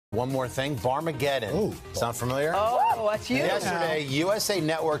One more thing, Barmageddon. Ooh. Sound familiar? Oh, that's you. Yesterday, USA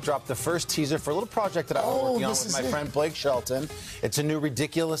Network dropped the first teaser for a little project that I was working on with my friend Blake Shelton. It's a new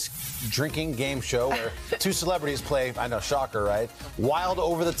ridiculous drinking game show where two celebrities play, I know, shocker, right? Wild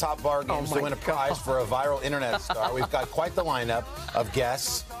over-the-top bar games to win a prize for a viral internet star. We've got quite the lineup of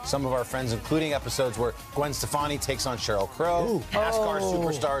guests. Some of our friends, including episodes where Gwen Stefani takes on Sheryl Crow, NASCAR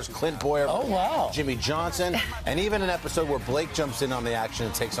superstars Clint Bowyer, Jimmy Johnson, and even an episode where Blake jumps in on the action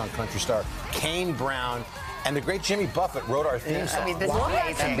and takes on country star Kane Brown. And the great Jimmy Buffett wrote our theme song. I mean, this is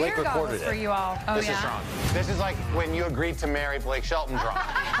amazing. And Blake recorded it. For you all. Oh, this is wrong. This is like when you agreed to marry Blake Shelton drunk.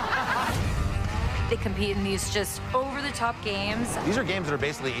 They compete in these just over-the-top games. These are games that are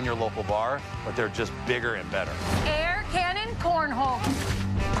basically in your local bar, but they're just bigger and better. Air cannon cornhole.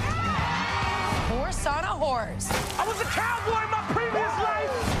 Horse on a horse. I was a cowboy in my previous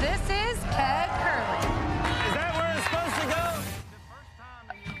life. This is keg curling. Is that where it's supposed to go?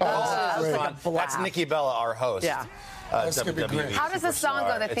 That's Nikki Bella, our host. Yeah. That's gonna be great. How does the song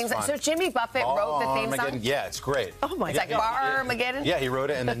go? The theme song. So Jimmy Buffett wrote the theme song? Yeah, it's great. Oh my God. It's like Barmageddon? Yeah, he wrote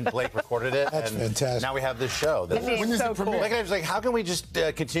it and then Blake recorded it. That's fantastic. Now we have this show. When is the premiere? Blake and I was like, how can we just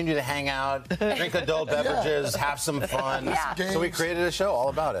continue to hang out, drink adult beverages, have some fun? Yeah. So we created a show all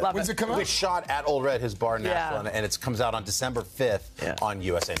about it. When's it come out? We shot at Old Red, his bar in Nashville, and it comes out on December 5th on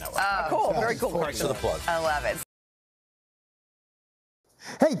USA Network. Cool. Very cool. Thanks for the plug. I love it.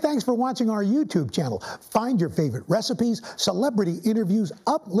 Hey, thanks for watching our YouTube channel. Find your favorite recipes, celebrity interviews,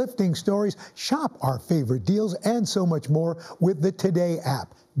 uplifting stories, shop our favorite deals, and so much more with the Today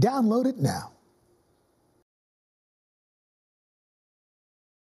app. Download it now.